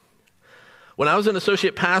When I was an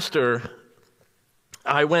associate pastor,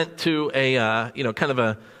 I went to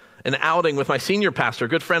an outing with my senior pastor, a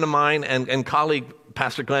good friend of mine and colleague,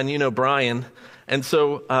 Pastor Glenn, Brian. And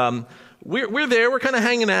so we're there, we're kind of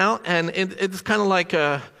hanging out, and it's kind of like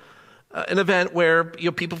an event where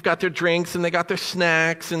people have got their drinks and they got their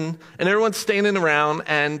snacks and everyone's standing around,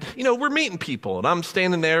 and we're meeting people, and I'm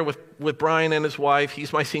standing there with Brian and his wife.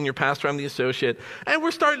 He's my senior pastor, I'm the associate, and we're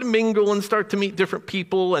starting to mingle and start to meet different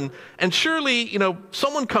people, and surely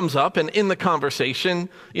someone comes up, and in the conversation,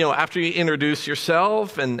 after you introduce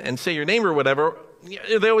yourself and say your name or whatever,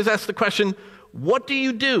 they always ask the question, what do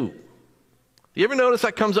you do? You ever notice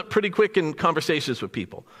that comes up pretty quick in conversations with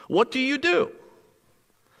people? What do you do?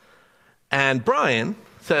 And Brian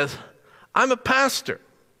says, I'm a pastor.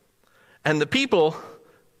 And the people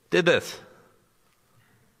did this.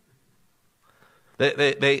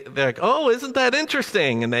 They're like, oh, isn't that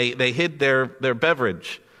interesting? And they hid their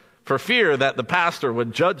beverage for fear that the pastor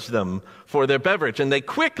would judge them for their beverage. And they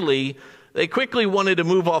quickly wanted to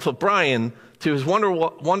move off of Brian to his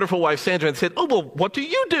wonderful wife, Sandra, and said, oh, well, what do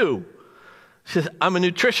you do? She says, I'm a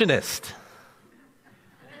nutritionist.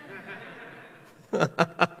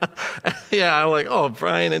 Yeah, I'm like, oh,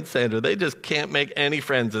 Brian and Sandra, they just can't make any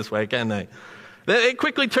friends this way, can they? They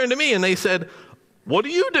quickly turned to me and they said, what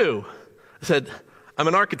do you do? I said, I'm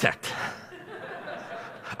an architect.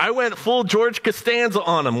 I went full George Costanza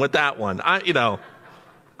on them with that one.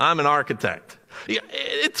 I'm an architect.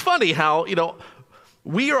 It's funny how,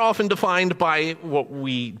 we are often defined by what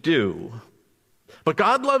we do. But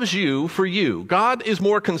God loves you for you. God is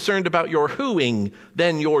more concerned about your whoing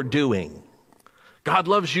than your doing. God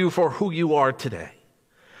loves you for who you are today.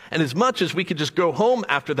 And as much as we could just go home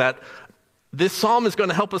after that, this psalm is going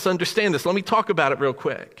to help us understand this. Let me talk about it real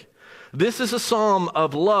quick. This is a psalm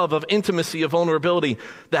of love, of intimacy, of vulnerability,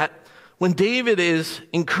 that when David is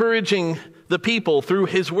encouraging the people through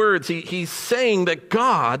his words, he's saying that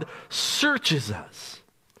God searches us.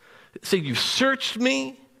 Say, you've searched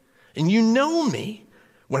me and you know me.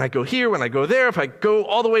 When I go here, when I go there, if I go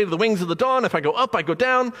all the way to the wings of the dawn, if I go up, I go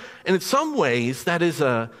down. And in some ways, that is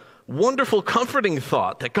a wonderful, comforting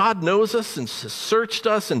thought that God knows us and has searched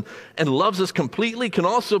us and loves us completely. Can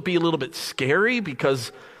also be a little bit scary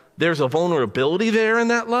because there's a vulnerability there in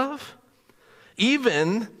that love.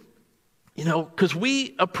 Even, because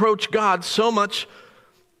we approach God so much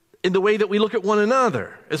in the way that we look at one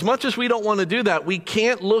another. As much as we don't want to do that, we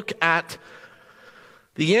can't look at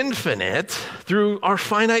the infinite through our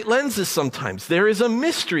finite lenses sometimes. There is a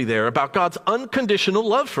mystery there about God's unconditional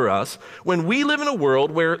love for us when we live in a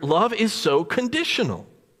world where love is so conditional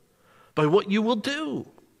by what you will do.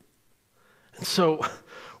 And so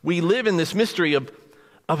we live in this mystery of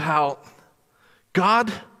how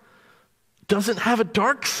God doesn't have a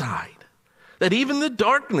dark side, that even the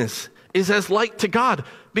darkness is as light to God,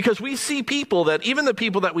 because we see people that, even the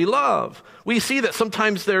people that we love, we see that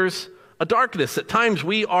sometimes there's a darkness. At times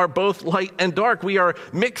we are both light and dark. We are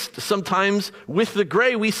mixed sometimes with the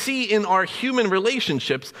gray. We see in our human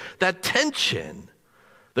relationships that tension,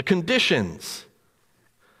 the conditions,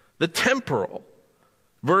 the temporal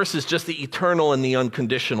versus just the eternal and the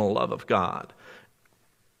unconditional love of God.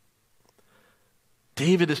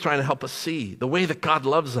 David is trying to help us see the way that God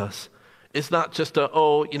loves us. It's not just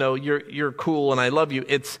you're cool and I love you.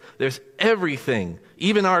 There's everything,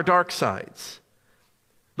 even our dark sides.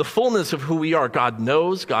 The fullness of who we are, God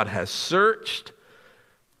knows, God has searched,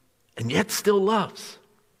 and yet still loves.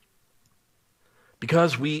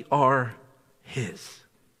 Because we are His.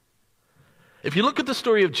 If you look at the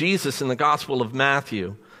story of Jesus in the Gospel of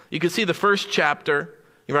Matthew, you can see the first chapter,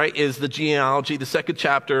 right, is the genealogy. The second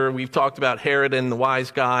chapter, we've talked about Herod and the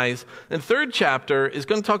wise guys. And the third chapter is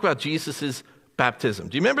going to talk about Jesus' baptism.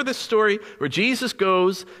 Do you remember this story where Jesus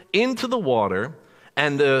goes into the water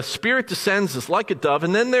and the Spirit descends as like a dove,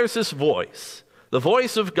 and then there's this voice, the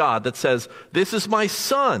voice of God that says, "This is my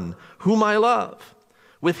Son, whom I love.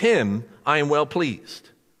 With him I am well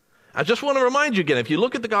pleased." I just want to remind you again, if you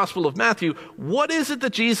look at the Gospel of Matthew, what is it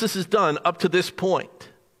that Jesus has done up to this point?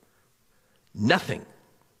 Nothing.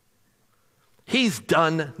 He's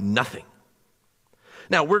done nothing.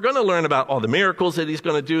 Now, we're going to learn about all the miracles that he's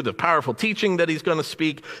going to do, the powerful teaching that he's going to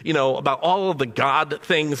speak, about all of the God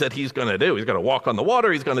things that he's going to do. He's going to walk on the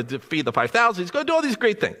water. He's going to feed the 5,000. He's going to do all these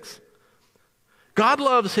great things. God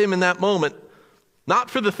loves him in that moment, not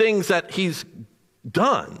for the things that he's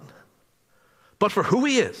done, but for who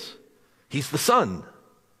he is. He's the Son.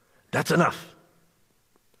 That's enough.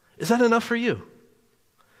 Is that enough for you?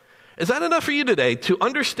 Is that enough for you today to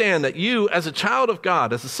understand that you, as a child of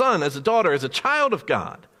God, as a son, as a daughter, as a child of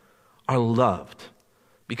God, are loved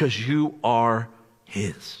because you are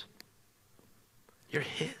His? You're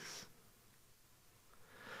his.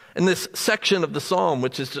 And this section of the psalm,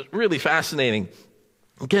 which is just really fascinating,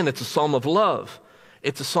 again, it's a psalm of love.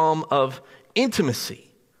 It's a psalm of intimacy,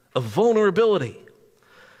 of vulnerability.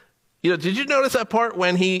 Did you notice that part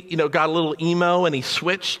when he, got a little emo and he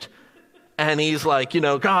switched? And he's like,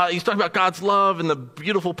 God, he's talking about God's love and the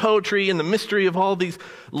beautiful poetry and the mystery of all these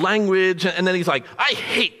language. And then he's like, I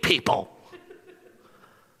hate people.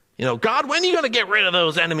 God, when are you going to get rid of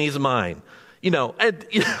those enemies of mine? And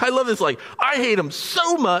I love this, like, I hate them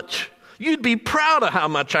so much, you'd be proud of how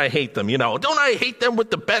much I hate them. Don't I hate them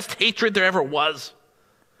with the best hatred there ever was?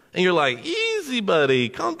 And you're like, easy, buddy,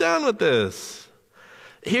 calm down with this.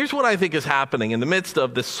 Here's what I think is happening in the midst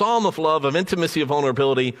of this psalm of love, of intimacy, of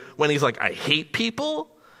vulnerability, when he's like, I hate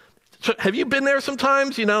people. So have you been there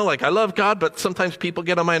sometimes? Like, I love God, but sometimes people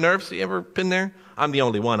get on my nerves. You ever been there? I'm the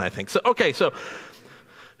only one, I think. So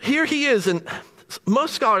here he is, and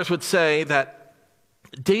most scholars would say that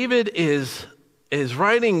David is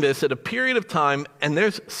writing this at a period of time, and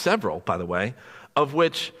there's several, by the way, of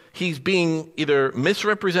which he's being either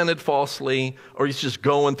misrepresented falsely or he's just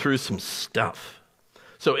going through some stuff.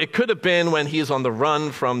 So it could have been when he is on the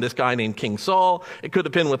run from this guy named King Saul. It could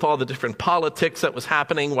have been with all the different politics that was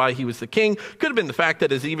happening while he was the king. It could have been the fact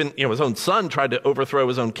that his own son tried to overthrow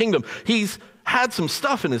his own kingdom. He's had some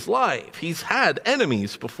stuff in his life. He's had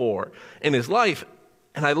enemies before in his life.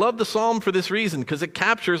 And I love the psalm for this reason, because it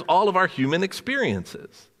captures all of our human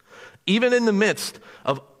experiences. Even in the midst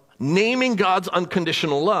of naming God's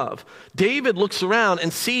unconditional love, David looks around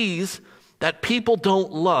and sees that people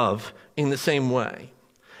don't love in the same way.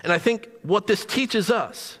 And I think what this teaches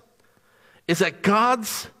us is that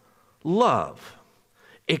God's love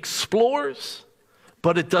explores,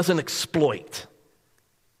 but it doesn't exploit.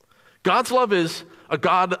 God's love is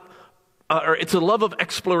it's a love of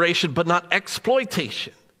exploration, but not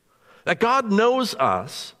exploitation. That God knows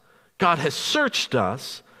us, God has searched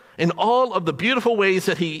us in all of the beautiful ways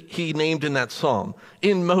that he named in that psalm.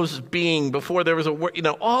 In Moses' being, before there was a word,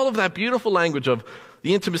 all of that beautiful language of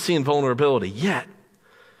the intimacy and vulnerability. Yet,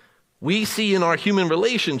 we see in our human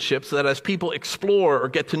relationships that as people explore or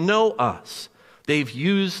get to know us, they've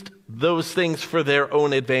used those things for their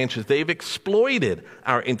own advantage. They've exploited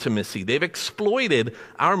our intimacy. They've exploited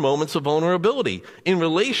our moments of vulnerability. In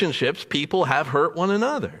relationships, people have hurt one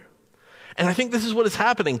another. And I think this is what is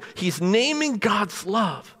happening. He's naming God's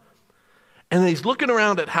love. And then he's looking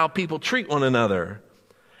around at how people treat one another.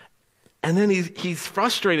 And then he's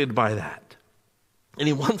frustrated by that. And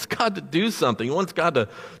he wants God to do something. He wants God to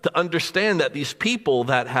understand that these people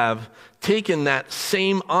that have taken that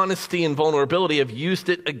same honesty and vulnerability have used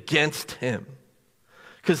it against him.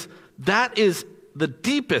 Because that is the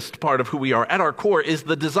deepest part of who we are. At our core is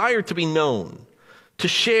the desire to be known, to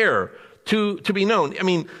share, to be known. I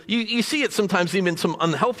mean, you see it sometimes even in some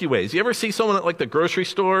unhealthy ways. You ever see someone at like the grocery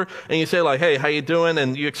store and you say like, hey, how you doing?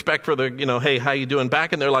 And you expect for the, hey, how you doing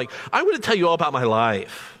back? And they're like, I want to tell you all about my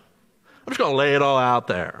life. I'm just going to lay it all out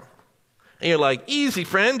there. And you're like, easy,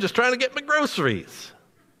 friend, just trying to get my groceries.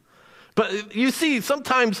 But you see,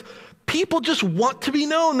 sometimes people just want to be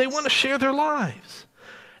known. They want to share their lives.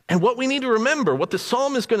 And what we need to remember, what the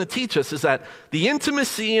psalm is going to teach us, is that the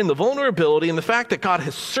intimacy and the vulnerability and the fact that God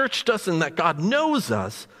has searched us and that God knows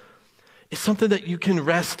us is something that you can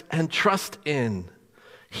rest and trust in.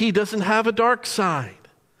 He doesn't have a dark side.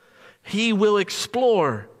 He will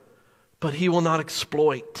explore, but he will not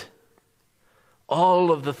exploit.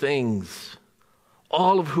 All of the things,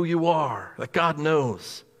 all of who you are, that God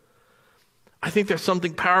knows. I think there's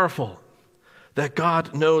something powerful, that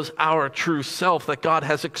God knows our true self, that God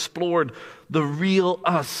has explored the real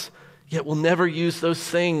us, yet will never use those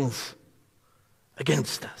things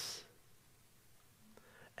against us.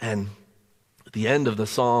 And the end of the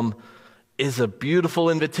psalm is a beautiful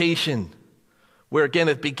invitation, where again,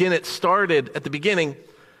 it started at the beginning,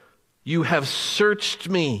 you have searched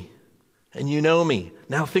me. And you know me.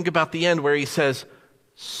 Now think about the end where he says,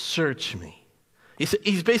 search me.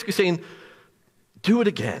 He's basically saying, do it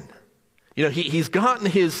again. He's gotten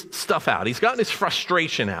his stuff out. He's gotten his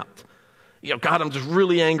frustration out. God, I'm just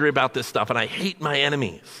really angry about this stuff and I hate my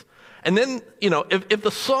enemies. And then, if the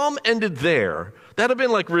psalm ended there, that'd have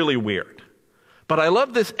been like really weird. But I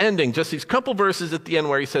love this ending, just these couple verses at the end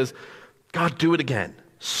where he says, God, do it again.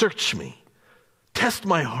 Search me. Test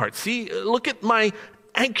my heart. See, look at my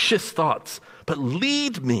anxious thoughts, but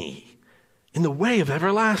lead me in the way of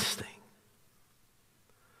everlasting.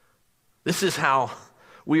 This is how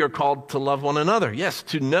we are called to love one another. Yes,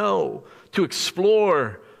 to know, to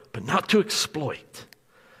explore, but not to exploit.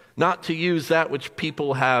 not to use that which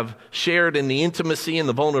people have shared in the intimacy and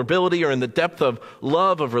the vulnerability or in the depth of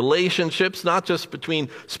love of relationships, not just between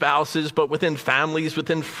spouses, but within families,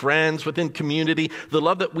 within friends, within community. The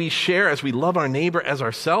love that we share as we love our neighbor as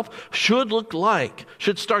ourselves should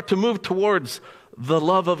start to move towards the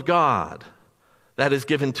love of God that is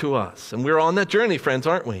given to us. And we're on that journey, friends,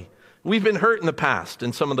 aren't we? We've been hurt in the past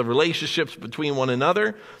in some of the relationships between one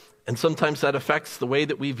another, and sometimes that affects the way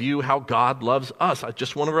that we view how God loves us. I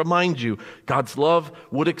just want to remind you, God's love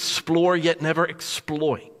would explore yet never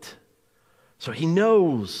exploit. So he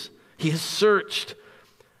knows, he has searched,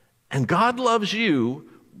 and God loves you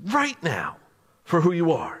right now for who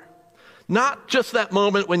you are. Not just that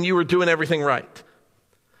moment when you were doing everything right.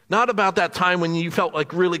 Not about that time when you felt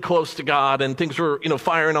like really close to God and things were,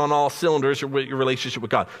 firing on all cylinders or with your relationship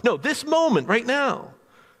with God. No, this moment right now.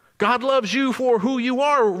 God loves you for who you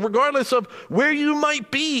are, regardless of where you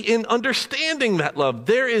might be in understanding that love.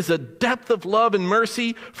 There is a depth of love and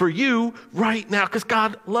mercy for you right now because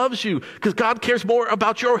God loves you, because God cares more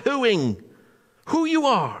about your who you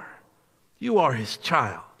are. You are his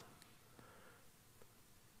child.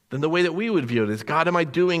 Then the way that we would view it is, God, am I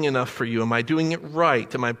doing enough for you? Am I doing it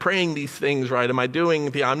right? Am I praying these things right? I'm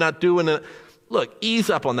not doing it. Look, ease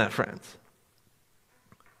up on that, friends.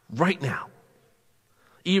 Right now.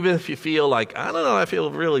 Even if you feel like, I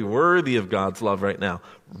feel really worthy of God's love right now.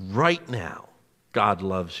 Right now, God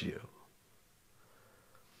loves you.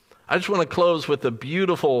 I just want to close with a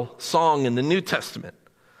beautiful song in the New Testament.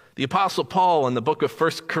 The Apostle Paul in the book of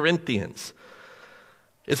 1 Corinthians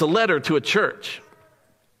is a letter to a church.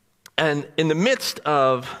 And in the midst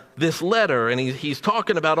of this letter, and he's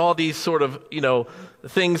talking about all these sort of,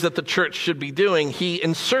 things that the church should be doing, he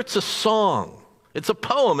inserts a song. It's a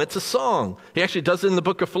poem, it's a song. He actually does it in the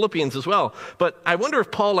book of Philippians as well. But I wonder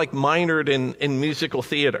if Paul minored in musical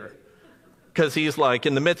theater. Because he's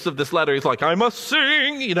in the midst of this letter, he's like, I must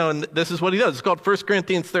sing, and this is what he does. It's called 1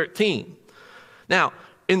 Corinthians 13. Now,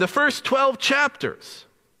 in the first 12 chapters,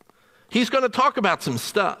 he's going to talk about some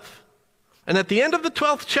stuff. And at the end of the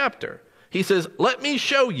 12th chapter, he says, let me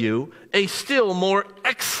show you a still more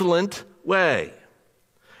excellent way.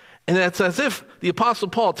 And it's as if the Apostle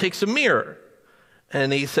Paul takes a mirror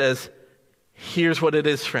and he says, here's what it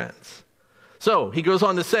is, friends. So he goes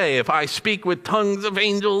on to say, if I speak with tongues of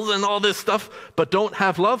angels and all this stuff, but don't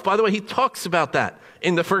have love, by the way, he talks about that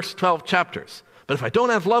in the first 12 chapters. But if I don't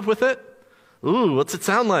have love with it, what's it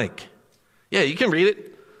sound like? Yeah, you can read it.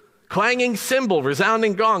 Clanging cymbal,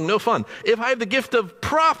 resounding gong, no fun. If I have the gift of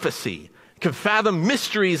prophecy, can fathom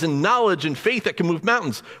mysteries and knowledge and faith that can move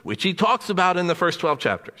mountains, which he talks about in the first 12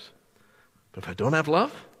 chapters. But if I don't have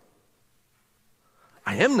love,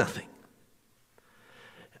 I am nothing.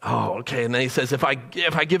 Oh, okay. And then he says, if I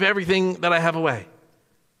give everything that I have away,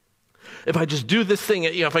 if I just do this thing,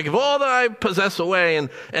 if I give all that I possess away, and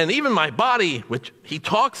even my body, which he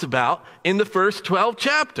talks about in the first 12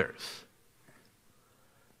 chapters.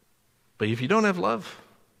 But if you don't have love,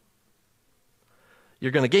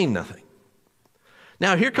 you're going to gain nothing.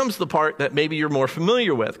 Now, here comes the part that maybe you're more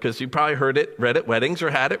familiar with, because you probably read at weddings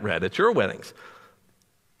or had it read at your weddings.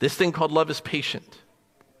 This thing called love is patient.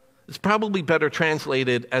 It's probably better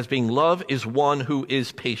translated as being love is one who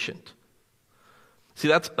is patient. See,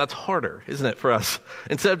 that's harder, isn't it, for us?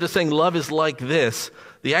 Instead of just saying love is like this,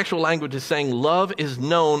 the actual language is saying love is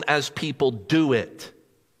known as people do it.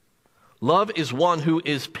 Love is one who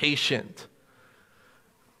is patient.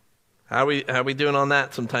 How we doing on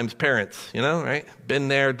that sometimes, parents, right? Been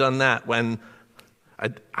there, done that, when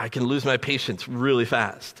I can lose my patience really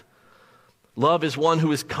fast. Love is one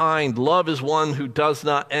who is kind. Love is one who does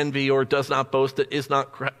not envy or does not boast, that is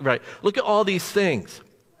not right. Look at all these things.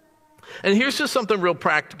 And here's just something real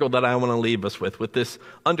practical that I want to leave us with this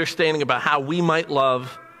understanding about how we might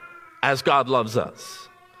love as God loves us.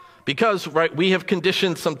 Because, right, we have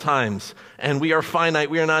conditions sometimes, and we are finite,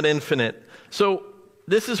 we are not infinite. So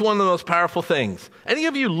this is one of the most powerful things. Any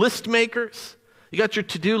of you list makers? You got your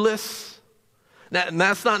to-do lists? And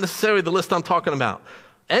that's not necessarily the list I'm talking about.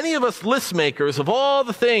 Any of us list makers of all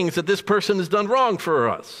the things that this person has done wrong for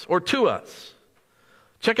us or to us.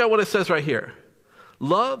 Check out what it says right here.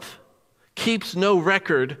 Love keeps no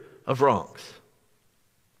record of wrongs.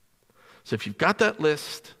 So if you've got that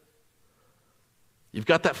list, you've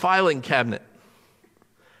got that filing cabinet,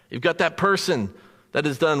 you've got that person that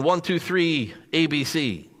has done 1, 2, 3,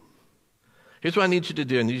 ABC. Here's what I need you to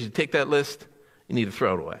do. I need you to take that list. You need to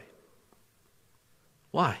throw it away.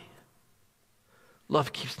 Why?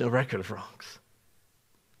 Love keeps no record of wrongs.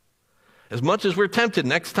 As much as we're tempted,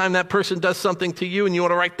 next time that person does something to you and you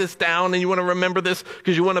want to write this down and you want to remember this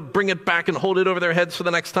because you want to bring it back and hold it over their heads for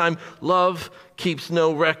the next time, love keeps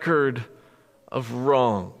no record of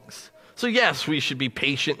wrongs. So yes, we should be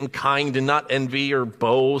patient and kind and not envy or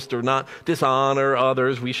boast or not dishonor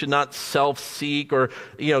others. We should not self-seek or,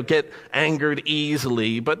 get angered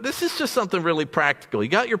easily. But this is just something really practical. You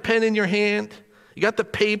got your pen in your hand. You got the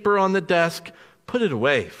paper on the desk. Put it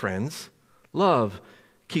away, friends. Love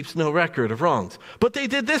keeps no record of wrongs. But they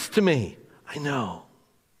did this to me. I know.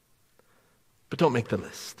 But don't make the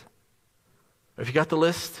list. If you got the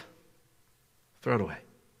list, throw it away.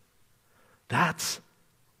 That's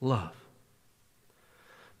love.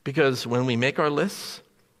 Because when we make our lists,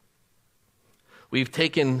 we've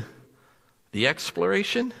taken the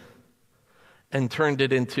exploration and turned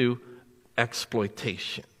it into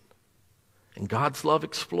exploitation. And God's love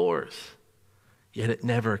explores, yet it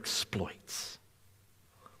never exploits.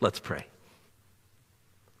 Let's pray.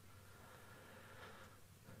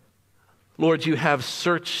 Lord, you have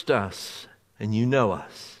searched us and you know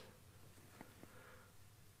us.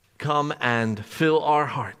 Come and fill our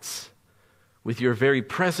hearts with your very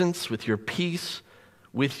presence, with your peace,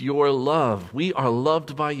 with your love. We are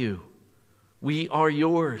loved by you. We are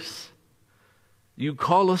yours. You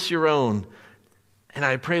call us your own. And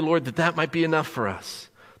I pray, Lord, that might be enough for us.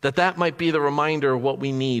 That might be the reminder of what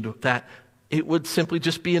we need, that it would simply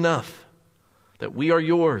just be enough. That we are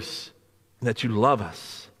yours and that you love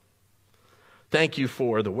us. Thank you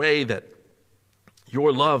for the way that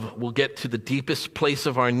your love will get to the deepest place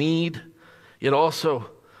of our need, yet also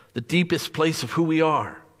the deepest place of who we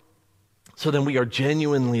are. So then we are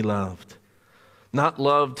genuinely loved. Not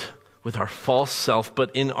loved with our false self,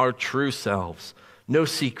 but in our true selves. No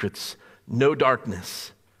secrets, no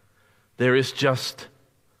darkness. There is just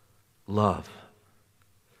love.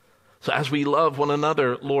 So as we love one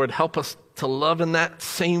another, Lord, help us to love in that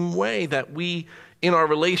same way, that we in our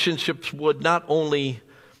relationships would not only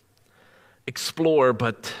explore,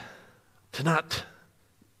 but to not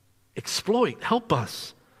exploit. Help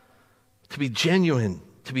us to be genuine,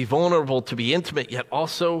 to be vulnerable, to be intimate, yet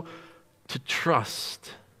also to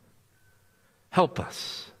trust. Help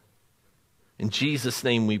us. In Jesus'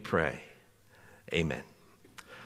 name we pray. Amen.